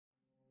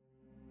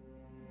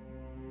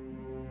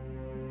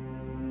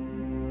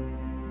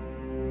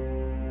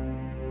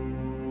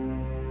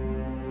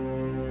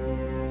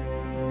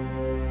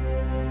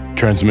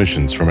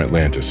Transmissions from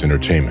Atlantis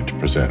Entertainment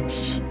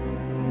presents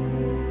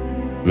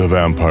The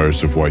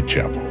Vampires of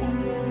Whitechapel,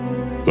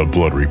 The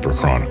Blood Reaper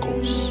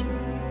Chronicles.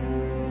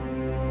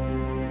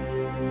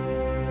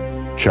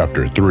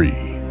 Chapter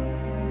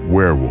 3,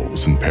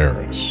 Werewolves in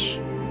Paris.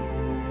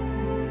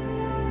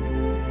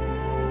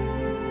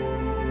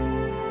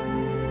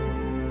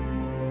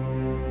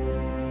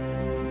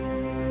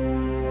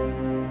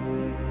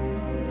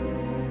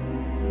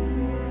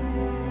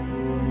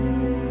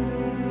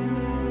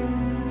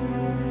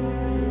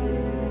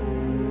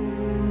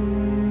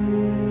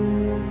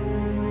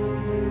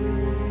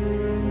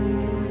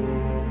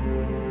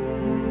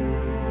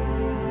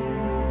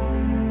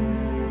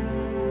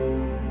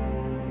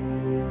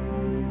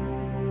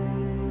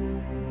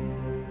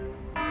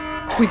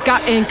 We've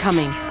got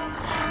incoming.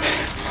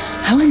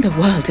 How in the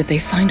world did they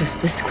find us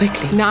this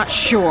quickly? Not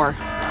sure.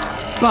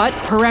 But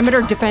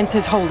perimeter defense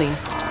is holding.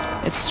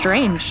 It's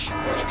strange.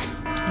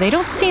 They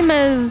don't seem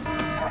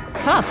as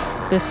tough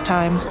this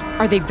time.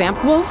 Are they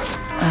vamp wolves?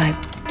 I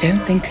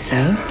don't think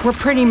so. We're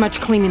pretty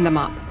much cleaning them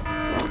up.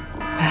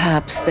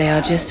 Perhaps they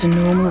are just a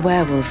normal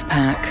werewolf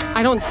pack.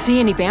 I don't see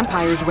any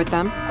vampires with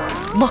them.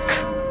 Look,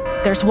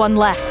 there's one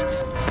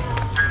left.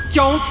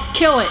 Don't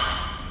kill it.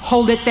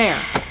 Hold it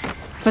there.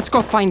 Let's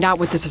go find out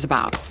what this is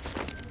about.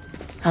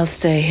 I'll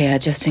stay here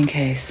just in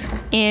case.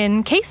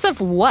 In case of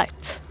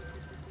what?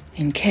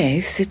 In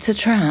case it's a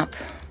trap.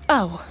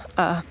 Oh,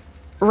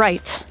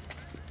 right.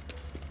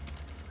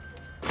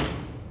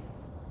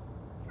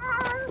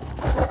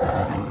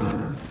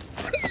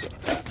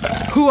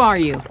 Who are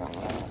you?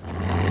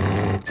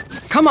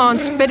 Come on,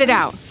 spit it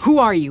out. Who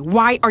are you?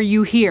 Why are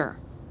you here?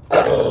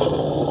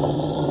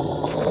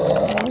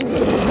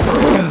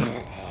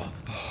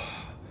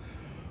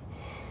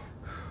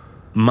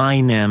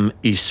 My name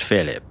is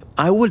Philip.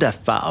 I would have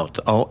thought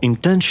our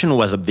intention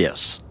was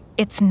obvious.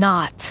 It's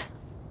not.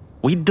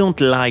 We don't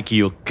like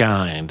your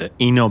kind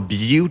in our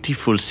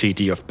beautiful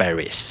city of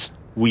Paris.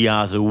 We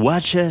are the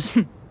Watchers.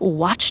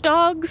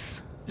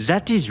 Watchdogs?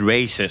 That is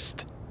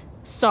racist.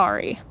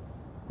 Sorry.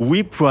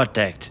 We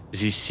protect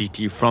this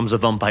city from the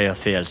vampire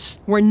thieves.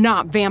 We're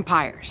not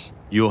vampires.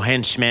 Your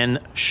henchmen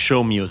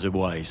show me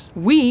otherwise.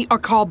 We are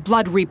called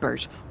Blood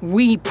Reapers.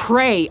 We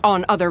prey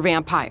on other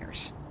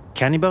vampires.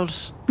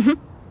 Cannibals?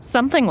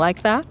 Something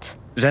like that.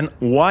 Then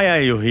why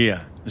are you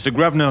here? The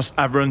Grosvenors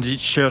have run this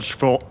church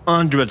for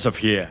hundreds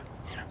of years.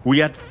 We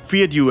had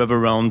feared you ever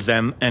around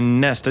them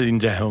and nested in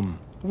their home.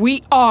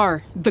 We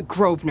are the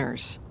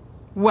Grosvenors.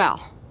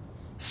 Well,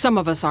 some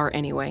of us are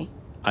anyway.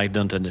 I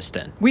don't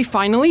understand. We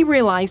finally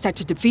realized that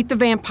to defeat the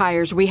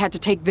vampires, we had to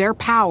take their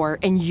power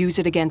and use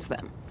it against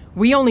them.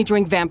 We only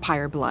drink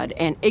vampire blood,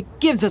 and it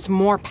gives us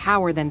more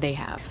power than they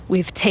have.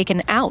 We've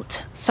taken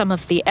out some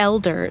of the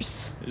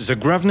elders. The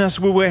Grosvenors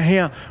who were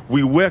here,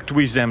 we worked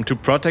with them to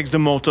protect the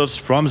mortals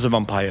from the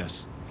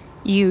vampires.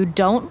 You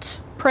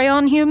don't prey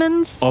on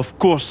humans? Of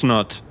course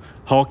not.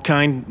 Our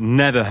kind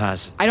never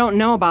has. I don't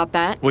know about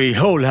that. We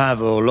all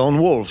have our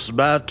lone wolves,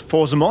 but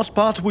for the most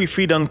part we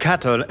feed on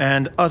cattle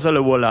and other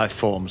lower life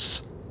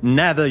forms.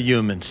 Never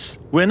humans.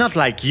 We're not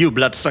like you,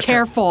 bloodsucker.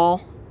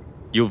 Careful.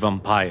 You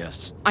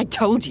vampires. I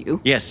told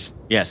you. Yes,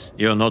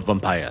 you're not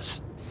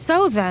vampires.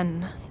 So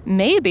then,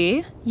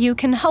 maybe you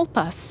can help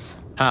us.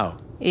 How?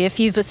 If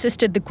you've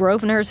assisted the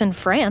Grosvenors in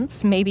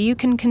France, maybe you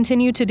can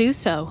continue to do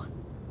so.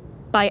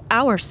 By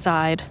our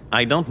side.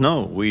 I don't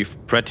know. We've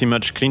pretty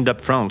much cleaned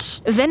up France.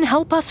 Then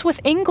help us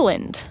with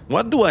England.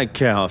 What do I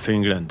care of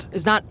England?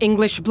 Is not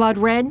English blood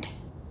red?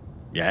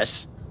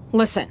 Yes?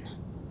 Listen,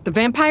 the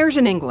vampires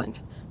in England,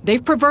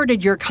 they've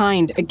perverted your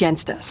kind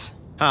against us.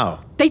 How?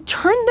 They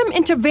turned them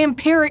into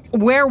vampiric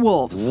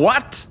werewolves.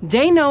 What?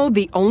 They know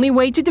the only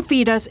way to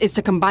defeat us is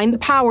to combine the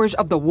powers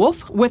of the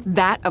wolf with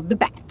that of the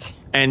bat.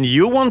 And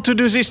you want to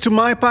do this to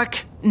my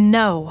pack?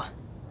 No.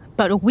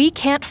 But we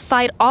can't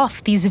fight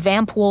off these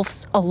vamp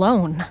wolves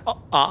alone.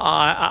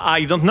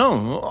 I don't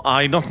know.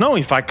 I don't know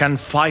if I can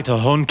fight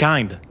our own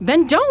kind.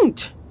 Then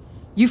don't.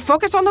 You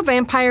focus on the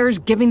vampires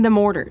giving them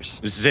orders.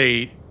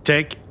 They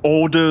take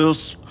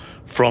orders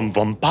from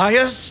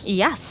vampires?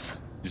 Yes.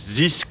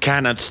 This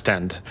cannot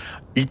stand.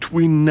 It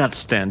will not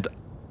stand.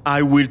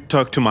 I will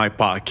talk to my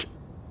pack.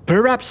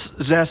 Perhaps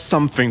there's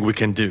something we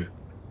can do.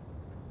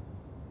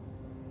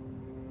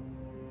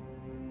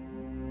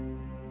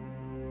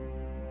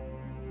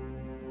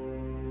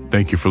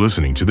 Thank you for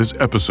listening to this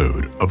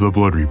episode of The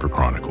Blood Reaper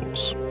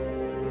Chronicles.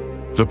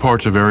 The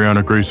part of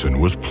Ariana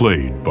Grayson was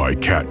played by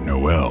Kat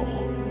Noel.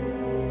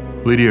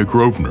 Lydia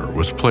Grosvenor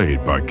was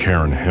played by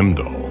Karen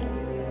Hemdahl.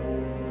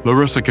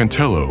 Larissa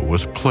Cantello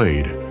was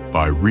played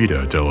by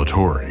Rita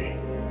Delatorre.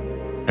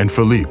 And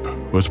Philippe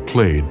was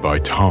played by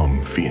Tom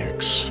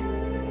Phoenix.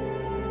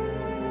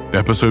 The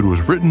episode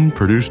was written,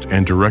 produced,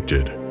 and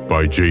directed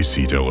by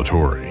J.C.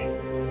 Delatorre.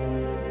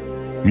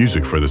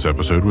 Music for this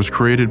episode was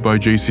created by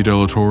J.C.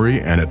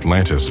 Delatorre and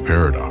Atlantis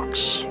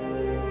Paradox.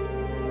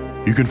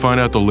 You can find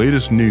out the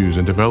latest news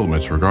and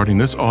developments regarding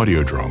this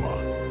audio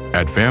drama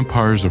at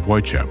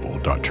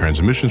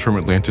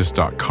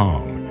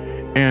vampiresofwhitechapel.transmissionsfromatlantis.com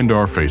and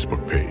our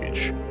Facebook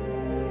page.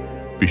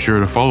 Be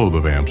sure to follow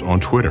the Vamps on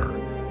Twitter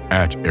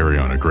at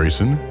Ariana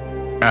Grayson,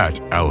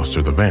 at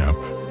Alistair the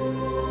Vamp,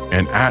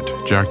 and at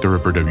Jack the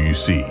Ripper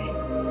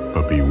WC.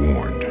 But be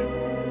warned,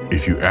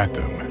 if you at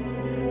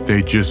them,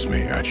 they just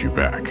may at you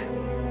back.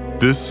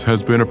 This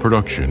has been a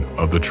production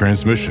of the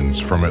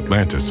Transmissions from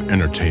Atlantis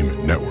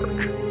Entertainment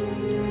Network.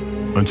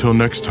 Until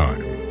next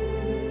time,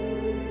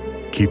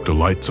 keep the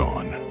lights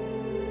on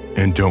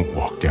and don't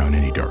walk down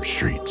any dark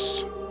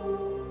streets.